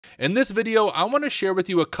In this video, I want to share with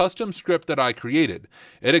you a custom script that I created.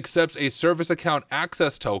 It accepts a service account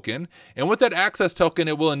access token, and with that access token,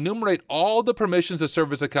 it will enumerate all the permissions a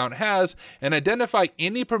service account has and identify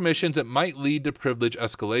any permissions that might lead to privilege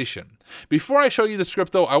escalation. Before I show you the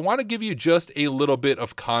script though, I want to give you just a little bit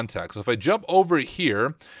of context. So if I jump over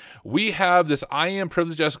here, we have this IAM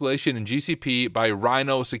privilege escalation in GCP by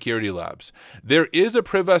Rhino Security Labs. There is a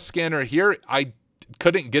Privesc scanner here. I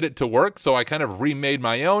couldn't get it to work, so I kind of remade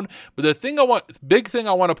my own. But the big thing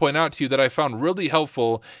I want to point out to you that I found really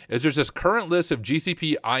helpful is there's this current list of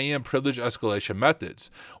GCP IAM privilege escalation methods.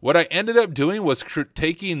 What I ended up doing was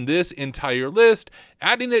taking this entire list,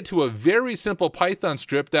 adding it to a very simple Python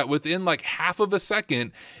script that within like half of a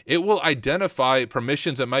second, it will identify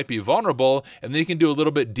permissions that might be vulnerable, and then you can do a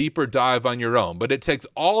little bit deeper dive on your own. But it takes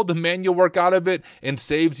all the manual work out of it and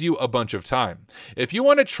saves you a bunch of time. If you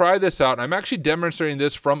want to try this out, I'm actually demonstrating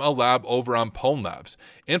this from a lab over on Pwn Labs.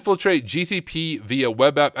 Infiltrate GCP via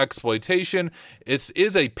web app exploitation. It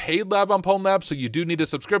is a paid lab on Pwn Labs, so you do need a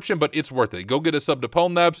subscription, but it's worth it. Go get a sub to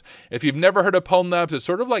Pwn Labs. If you've never heard of Pwn Labs, it's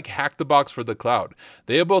sort of like Hack the Box for the cloud.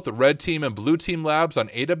 They have both red team and blue team labs on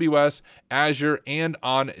AWS, Azure, and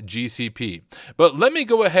on GCP. But let me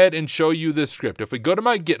go ahead and show you this script. If we go to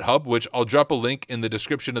my GitHub, which I'll drop a link in the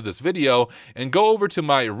description of this video, and go over to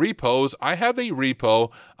my repos, I have a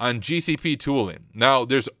repo on GCP tooling. Now,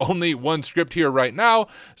 there's only one script here right now,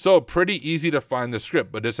 so pretty easy to find the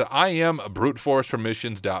script, but it's an IAM brute force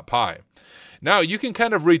permissions.py. Now, you can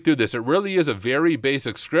kind of read through this. It really is a very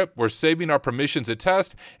basic script. We're saving our permissions a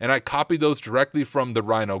test, and I copy those directly from the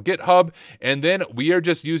Rhino GitHub, and then we are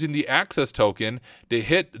just using the access token to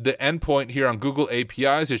hit the endpoint here on Google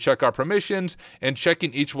APIs to check our permissions, and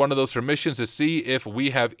checking each one of those permissions to see if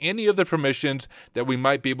we have any of the permissions that we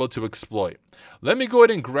might be able to exploit. Let me go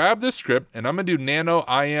ahead and grab this script, and I'm going to do nano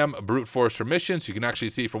IAM brute force permissions. You can actually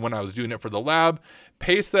see from when I was doing it for the lab.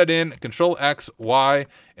 Paste that in, Control X, Y,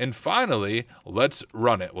 and finally, let's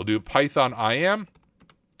run it. We'll do Python IAM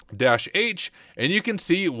 -H, and you can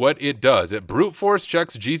see what it does. It brute force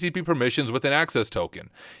checks GCP permissions with an access token.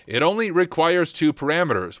 It only requires two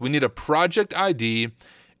parameters. We need a project ID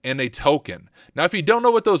and a token. Now, if you don't know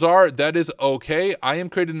what those are, that is okay. I am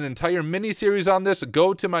creating an entire mini series on this.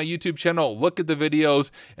 Go to my YouTube channel, look at the videos,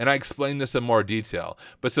 and I explain this in more detail.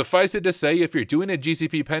 But suffice it to say, if you're doing a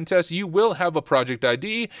GCP pen test, you will have a project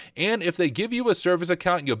ID, and if they give you a service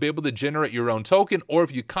account, you'll be able to generate your own token, or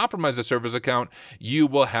if you compromise a service account, you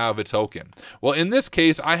will have a token. Well, in this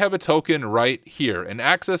case, I have a token right here, an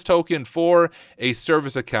access token for a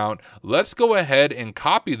service account. Let's go ahead and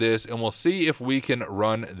copy this, and we'll see if we can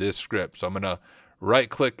run this script. So I'm going to right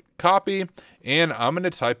click copy, and I'm going to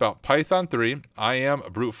type out Python 3 IAM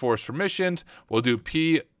brute force permissions. We'll do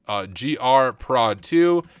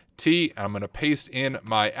grprod2 T, and I'm going to paste in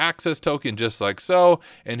my access token just like so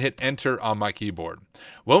and hit enter on my keyboard.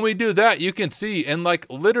 When we do that, you can see in like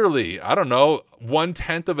literally, I don't know,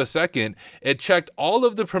 1/10 of a second, it checked all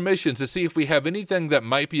of the permissions to see if we have anything that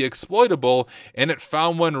might be exploitable, and it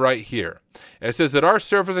found one right here. It says that our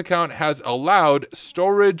service account has allowed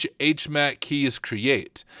storage HMAC keys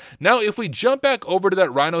create. Now, if we jump back over to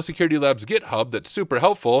that Rhino Security Labs GitHub, that's super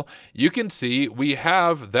helpful, you can see we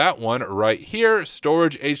have that one right here,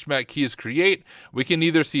 storage HMAC keys create. We can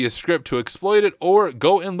either see a script to exploit it or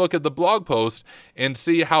go and look at the blog post and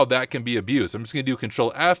see how that can be abused. I'm just going to do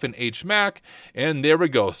Control F and HMAC, and there we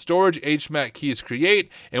go, storage HMAC keys create,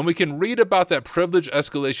 and we can read about that privilege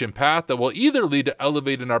escalation path that will either lead to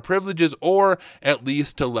elevating our privileges or at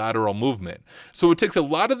least to lateral movement. So it takes a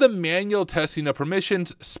lot of the manual testing of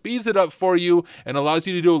permissions, speeds it up for you, and allows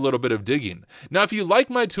you to do a little bit of digging. Now, if you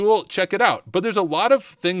like my tool, check it out, but there's a lot of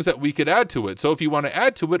things that we could add to it. So if you want to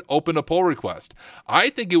add to it, open a pull request. I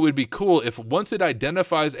think it would be cool if once it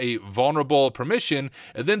identifies a vulnerable permission,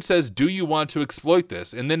 it then says, do you want to exploit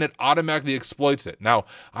this? And then it automatically exploits it. Now,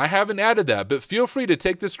 I haven't added that, but feel free to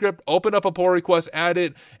take the script, open up a pull request, add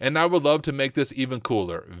it, and I would love to make this even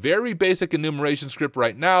cooler. Very basic enumeration script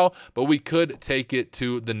right now, but we could take it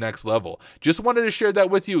to the next level. Just wanted to share that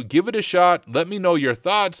with you. Give it a shot. Let me know your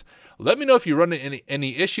thoughts. Let me know if you run into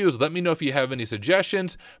any issues. Let me know if you have any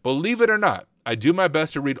suggestions. Believe it or not, I do my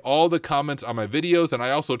best to read all the comments on my videos, and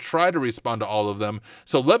I also try to respond to all of them.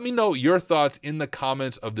 So let me know your thoughts in the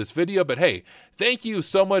comments of this video. But hey, thank you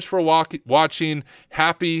so much for watching.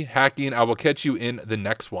 Happy hacking. I will catch you in the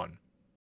next one.